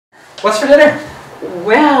What's for dinner?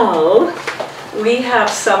 Well, we have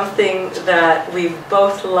something that we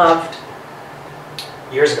both loved.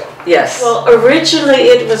 Years ago. Yes. Well, originally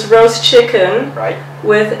it was roast chicken. Right.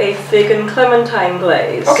 With a fig and clementine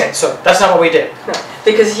glaze. Okay, so that's not what we did. No,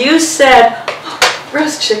 because you said, oh,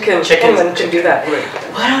 roast chicken. Anyone can do that. Right.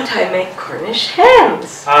 Why don't I make Cornish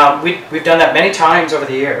hens? We've done that many times over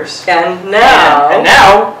the years. And now... And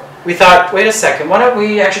now we thought, wait a second, why don't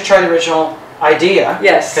we actually try the original idea?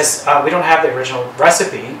 Yes. Because we don't have the original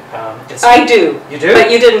recipe. I do. You do?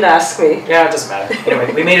 But you didn't ask me. Yeah, it doesn't matter.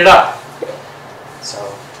 Anyway, we made it up.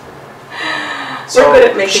 So we're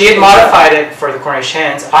good at making she had modified it for the Cornish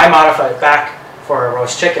hens. I modified it back for a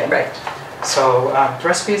roast chicken. Right. So the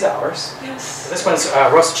recipe is ours. Yes. So this one's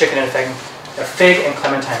roasted chicken and a fig and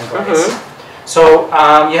clementine glaze. So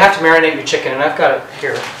you have to marinate your chicken, and I've got it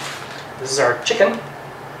here. This is our chicken.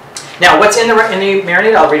 Now, what's in the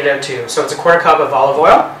marinade? I'll read it out to you. So it's a quarter cup of olive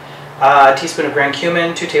oil, a teaspoon of ground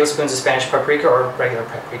cumin, 2 tablespoons of Spanish paprika or regular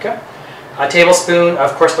paprika, a tablespoon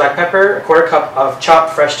of coarse black pepper, a quarter cup of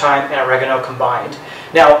chopped fresh thyme, and oregano combined.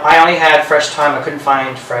 Now, I only had fresh thyme. I couldn't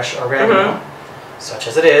find fresh oregano, such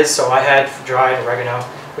as it is, so I had dried oregano,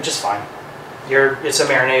 which is fine. It's a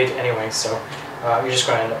marinade anyway, so you're just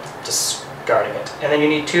going to end up discarding it. And then you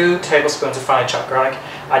need 2 tablespoons of finely chopped garlic.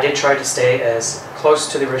 I did try to stay as close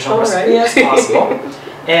to the original recipe as possible.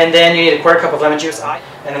 And then you need a quarter cup of lemon juice, and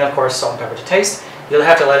then of course salt and pepper to taste. You'll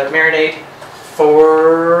have to let it marinate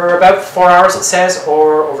for about 4 hours, it says,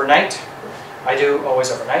 or overnight. I do always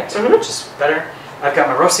overnight, which is better. I've got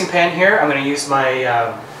my roasting pan here. I'm going to use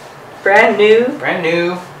my brand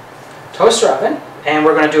new toaster oven, and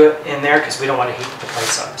we're going to do it in there because we don't want to heat the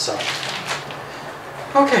place up. So,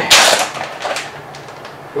 okay.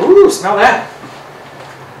 Ooh, smell that!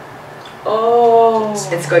 Oh,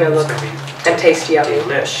 it's going to look and taste yummy.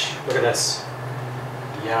 Delish. Look at this.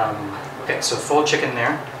 Yum. Okay, so full chicken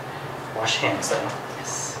there. Wash hands then.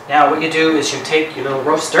 Yes. Now what you do is you take your little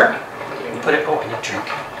roaster, and you put it, oh, I need drink.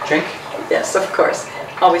 Drink? Yes, of course.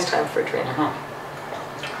 Always time for a drink.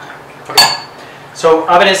 Okay. So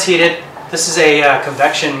oven is heated. This is a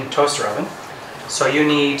convection toaster oven. So you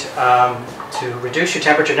need to reduce your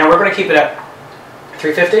temperature. Now we're going to keep it at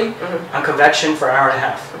 350 on convection for an hour and a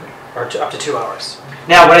half, or up to 2 hours.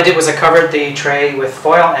 Now what I did was I covered the tray with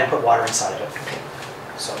foil and put water inside of it.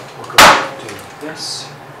 So we'll go do this.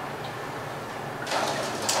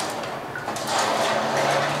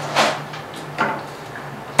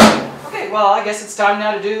 Okay, well I guess it's time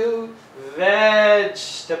now to do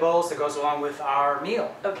vegetables that goes along with our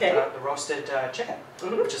meal. Okay. The roasted chicken,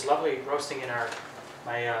 which is lovely roasting in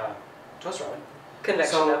my toaster oven.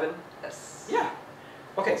 Convection oven. Yes. Yeah.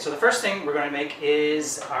 Okay, so the first thing we're going to make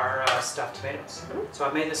is our stuffed tomatoes. So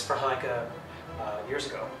I made this for like years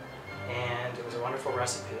ago, and it was a wonderful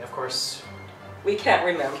recipe. Of course, we can't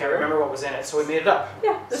remember. Can't remember what was in it, so we made it up.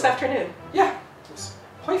 Yeah, this afternoon. Yeah, it was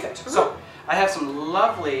perfect. So I have some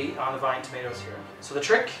lovely on the vine tomatoes here. So the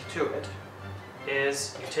trick to it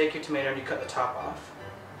is you take your tomato and you cut the top off.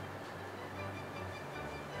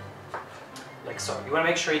 Like so. You want to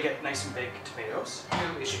make sure you get nice and big tomatoes. What you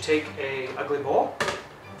do is you take a ugly bowl. If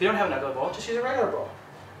you don't have an ugly bowl, just use a regular bowl.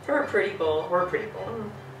 Or a pretty bowl. Or a pretty bowl.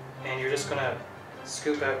 And you're just going to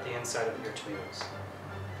scoop out the inside of your tomatoes.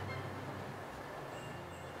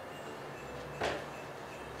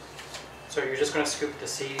 So you're just going to scoop the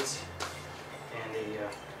seeds and the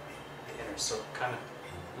innards, so it kind of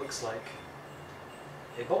looks like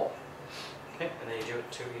a bowl. Okay, and then you do it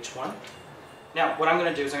to each one. Now, what I'm going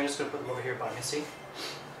to do is I'm just going to put them over here by Missy,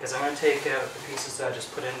 because I'm going to take the pieces that I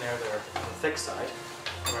just put in there that are on the thick side,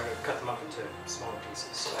 and we're going to cut them up into smaller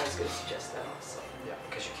pieces. So I was going to suggest that also. Yeah,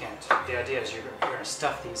 because you can't. The idea is you're going to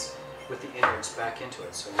stuff these with the innards back into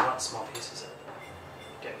it, so you want small pieces of it.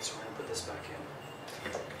 Okay, so we're going to put this back in.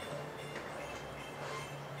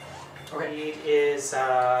 Okay, it is,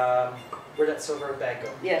 where'd that silver bag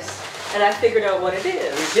go? Yes, and I figured out what it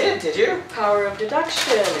is. You did you? Power of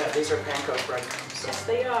deduction. Yeah, these are panko breadcrumbs. So. Yes,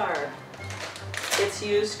 they are. It's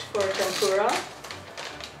used for tempura.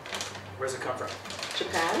 Where's it come from?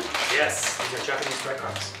 Japan. Yes, these are Japanese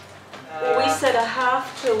breadcrumbs. We said a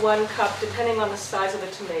half to 1 cup, depending on the size of the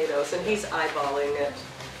tomatoes, and he's eyeballing it.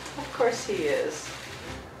 Of course he is.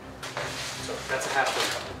 So that's a half to 1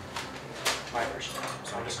 cup. My version.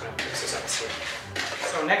 So I'm just going to mix this up here.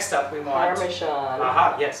 So next up we want Parmesan.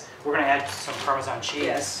 Aha, yes. We're going to add some Parmesan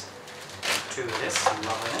cheese to this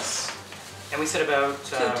loveliness. And we said about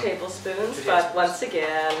 2 tablespoons, but once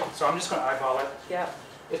again. So I'm just going to eyeball it. Yeah.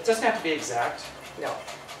 It doesn't have to be exact. No.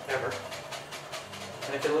 Ever.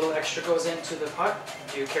 And if a little extra goes into the pot,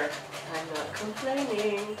 do you care? I'm not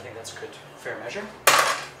complaining. I think that's a good, fair measure.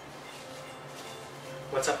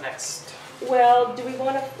 what's up next? Well, do we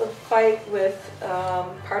want to fight with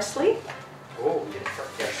parsley? Oh, we did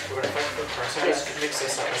yes, we're going to fight for parsley. Yes. Let's mix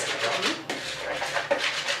this up as we go.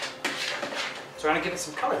 So we're going to give it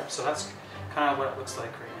some color. So that's kind of what it looks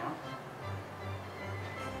like right now.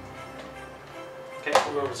 Okay,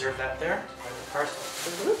 we'll reserve that there. Right, the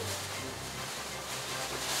parsley.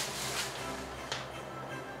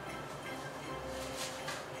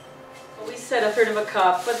 Well, we said 1/3 of a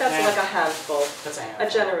cup, but that's Yeah. like a handful. That's a handful. A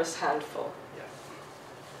generous handful.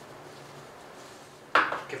 Yeah.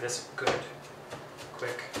 Give this a good,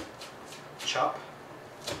 quick chop.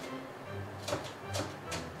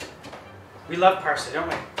 We love parsley, don't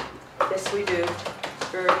we? Yes, we do.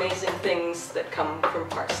 There are amazing things that come from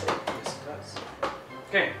parsley. Yes, it does.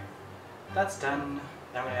 Okay, that's done.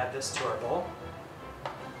 Now I'm going to add this to our bowl.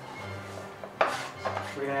 What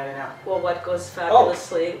are we going to add in now? Well, what goes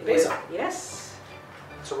fabulously with... basil. Yes.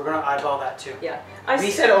 So we're going to eyeball that too. Yeah.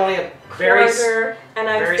 We said only a very, quarter, and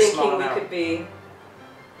I'm very thinking small we amount. could be,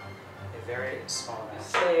 a very small amount.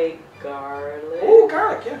 say, garlic. Oh,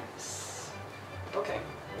 garlic, yeah. Okay.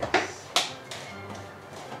 Yes.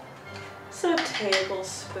 So a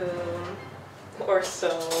tablespoon or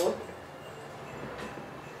so.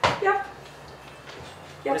 Yep.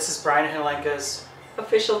 Yep. This is Brian Helenka's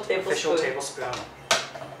Official tablespoon. official tablespoon.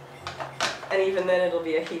 And even then it'll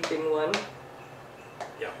be a heaping one.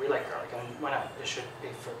 Yeah, we like garlic. I mean, why not? It should be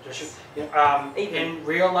for. There should, yeah, Even. in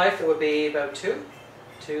real life, it would be about two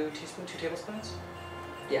tablespoons.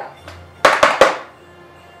 Yeah.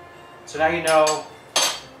 So now you know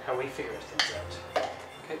how we figure things out.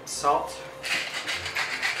 Okay, salt.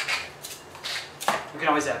 We can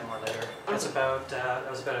always add more later. That's about that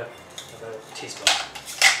was about a teaspoon.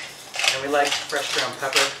 And we like fresh ground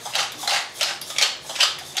pepper.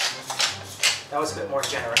 That was a bit more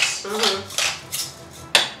generous.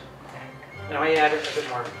 Now I add a bit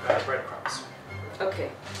more breadcrumbs.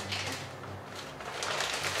 Okay.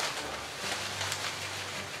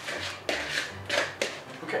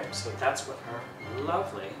 Okay, so that's what our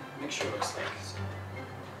lovely mixture looks like.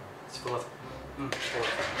 It's full of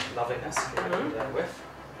loveliness. Get rid of that with.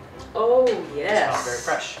 Oh, It's yes. not very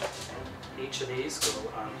fresh. And each of these go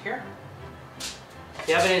on here.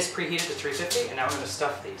 The oven is preheated to 350, and now we're going to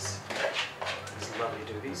stuff these. These lovely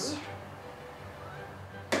doobies.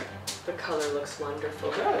 The color looks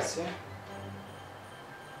wonderful. It does, yeah.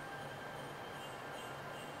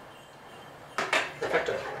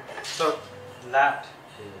 Perfecto. So that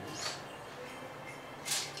is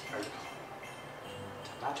our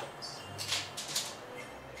tomatoes.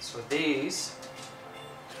 So these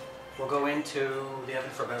will go into the oven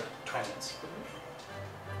for about 20 minutes.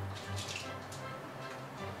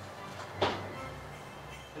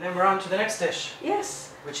 And then we're on to the next dish,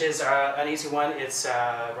 Yes. which is an easy one. It's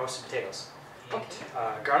roasted potatoes. Okay.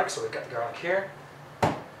 Garlic, so we've got the garlic here.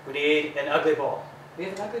 We need an ugly bowl. We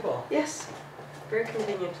have an ugly bowl. Yes. Very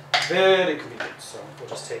convenient. Very convenient, so we'll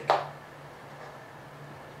just take.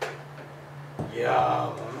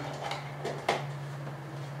 Yum.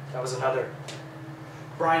 That was another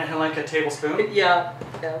Brian Helenka tablespoon. Yeah.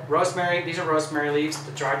 Yeah. Rosemary, these are rosemary leaves.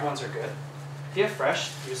 The dried ones are good. If you have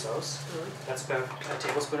fresh, use those. That's about a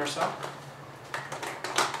tablespoon or so.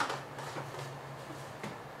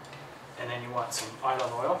 And then you want some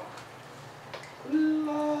olive oil.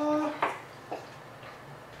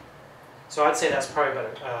 So I'd say that's probably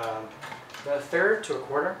about a third to a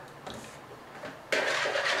quarter.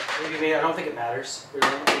 Maybe, I don't think it matters,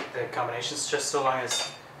 really, the combinations, just so long as,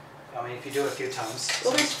 I mean, if you do it a few times.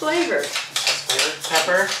 Well, there's flavor.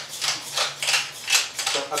 Pepper.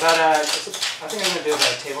 So about I think I'm going to do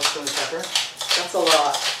about a tablespoon of pepper. That's a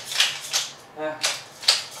lot.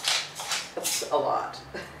 That's a lot.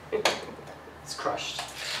 It's crushed.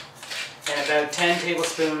 And about 10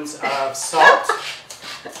 tablespoons of salt.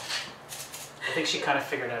 I think she kind of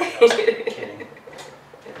figured out. I was kidding.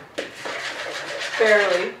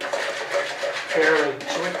 Barely. Barely.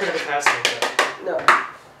 She wouldn't put it past me, but.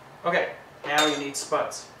 No. Okay, now you need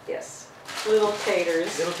spuds. Yes. Little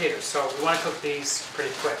taters. Little taters. So we want to cook these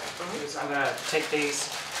pretty quick. I'm going to take these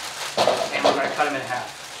and we're going to cut them in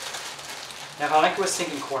half. Now Helenka was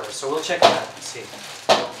thinking quarters, so we'll check that and see.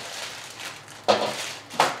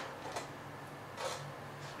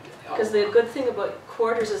 Because the good thing about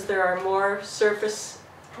quarters is there are more surface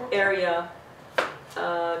area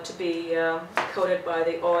to be coated by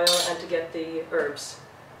the oil and to get the herbs.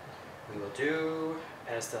 We will do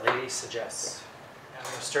as the lady suggests. Now I'm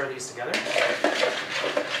going to stir these together.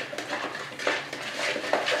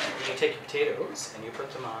 You take your potatoes and you put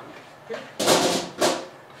them on here.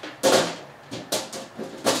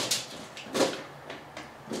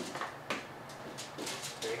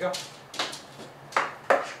 go.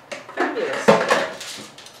 Fabulous.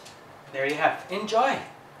 There you have. Enjoy.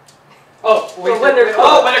 Oh, wait, Well, when they're cooked.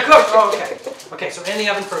 Oh, when they're cooked. Oh, okay. Okay, so in the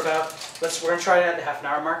oven for about, we're gonna try it at the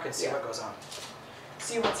half-an-hour mark and see what goes on.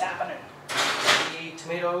 See what's happening. The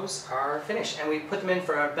tomatoes are finished, and we put them in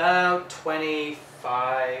for about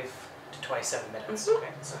 25 to 27 minutes. Okay,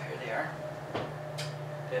 so here they are.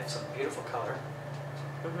 They have some beautiful color.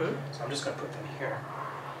 So I'm just gonna put them here.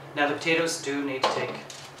 Now the potatoes do need to take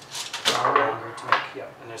longer to make.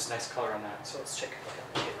 Yep, and there's nice color on that. So let's take a look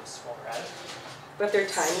at the potatoes while we're at it. But they're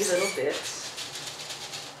tiny little bits.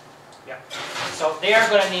 Yep. So they are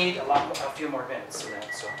going to need a few more minutes of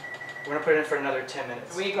that. So we're going to put it in for another 10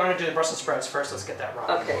 minutes. We're going to do the Brussels sprouts first. Let's get that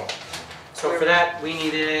raw. Okay. So for that, we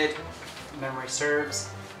needed, memory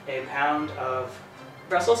serves, a pound of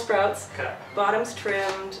Brussels sprouts, cut up. bottoms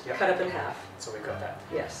trimmed, Yep. cut up in half. So we've got that.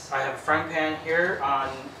 Yes. I have a frying pan here on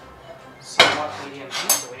somewhat medium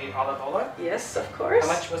heat. So we need olive oil. Yes, of course.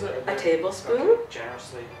 How much was it? A tablespoon. Okay,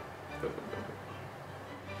 generously.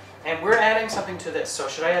 And we're adding something to this. So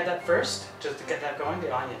should I add that first, just to get that going?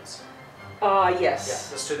 The onions. Yes.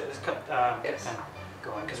 Yeah, let's do that. Let's get them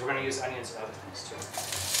going because we're going to use onions and other things too.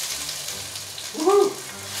 Woohoo!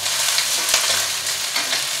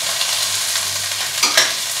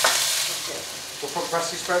 Okay. We'll put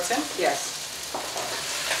Brussels sprouts in. Yes.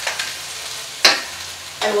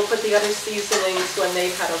 And we'll put the other seasonings when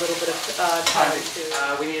they've had a little bit of time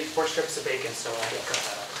to... We need 4 strips of bacon, so I'll cut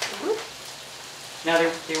that up. Now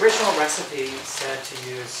the original recipe said to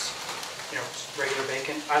use, just regular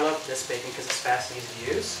bacon. I love this bacon because it's fast and easy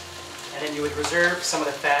to use. And then you would reserve some of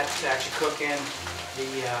the fat to actually cook in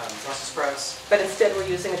the Brussels sprouts. But instead we're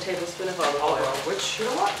using a tablespoon of olive oil. Which, you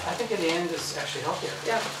know what, I think in the end is actually healthier.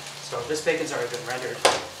 Yeah. So this bacon's already been rendered.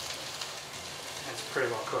 And it's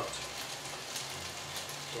pretty well cooked.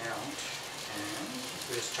 Down, and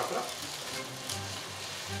we just chop it up.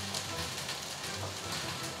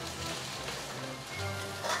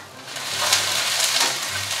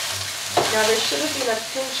 Now there should have been a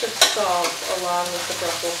pinch of salt along with the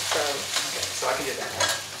Brussels sprouts. Okay, so I can do that now.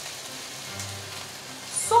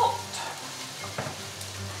 Salt.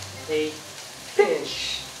 A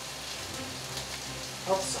pinch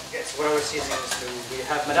of salt. Okay, so what I was using is we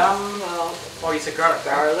have Madame. Oh, you said garlic.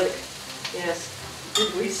 Garlic. Yes.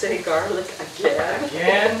 Did we say garlic again?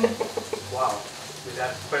 Again? Wow. We've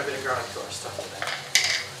got quite a bit of garlic to our stuff today.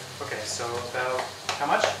 Okay, so about how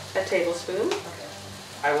much? A tablespoon. Okay.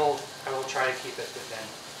 I will try to keep it within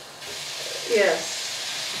Yes.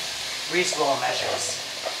 reasonable measures.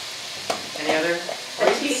 Any other?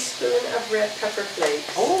 A teaspoon of red pepper flakes.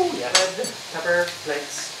 Oh, yes. Red pepper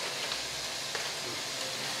flakes.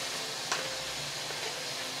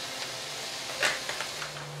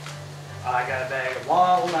 I got a bag of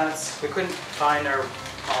walnuts. We couldn't find our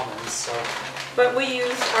almonds, so... But we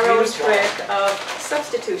used our own trick of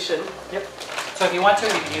substitution. Yep. So if you want to,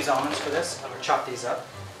 you can use almonds for this. I'm going to chop these up.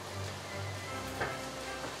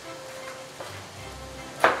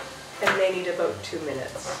 And they need about 2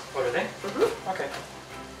 minutes. What are they? Mm-hmm. Okay.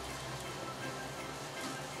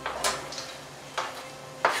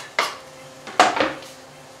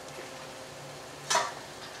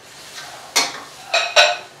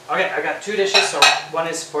 Okay, I got 2 dishes, so one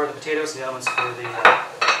is for the potatoes and the other one's for the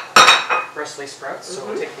Brussels sprouts, so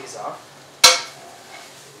we'll take these off.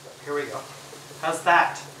 Here we go. How's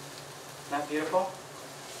that? Isn't that beautiful?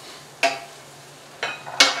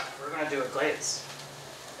 We're going to do a glaze.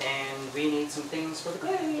 And we need some things for the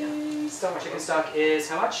glaze. So chicken stock is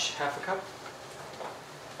how much? Half a cup?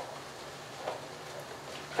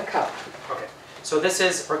 A cup. Okay, so this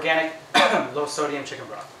is organic low sodium chicken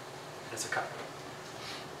broth. It's a cup.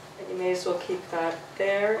 And you may as well keep that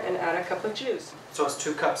there and add a cup of juice. So it's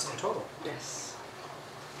 2 cups in total. Yes.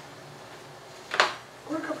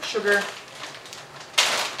 1 cup of sugar.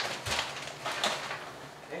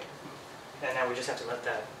 Okay, and now we just have to let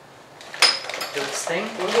that do its thing.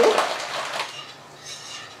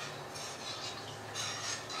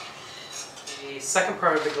 The second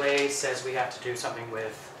part of the glaze says we have to do something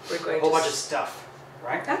with a whole bunch of stuff,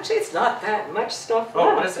 right? Actually, it's not that much stuff.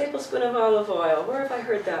 Oh, what is a tablespoon of olive oil. Where have I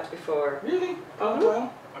heard that before? Really? Olive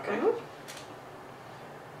oil? Okay.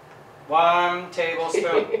 1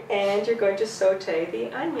 tablespoon. And you're going to saute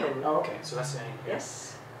the onion. Oh, okay. So that's the onion here.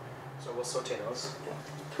 Yes. So we'll saute those.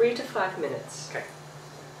 3 to 5 minutes. Okay.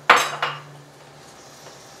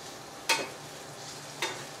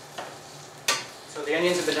 So the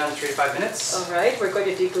onions have been done 3 to 5 minutes. All right. We're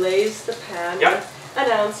going to deglaze the pan Yep. with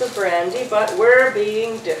an ounce of brandy, but we're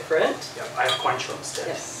being different. Yep. I have Cointreau instead.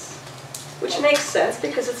 Yes. Which makes sense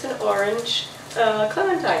because it's an orange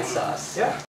clementine sauce. Yeah.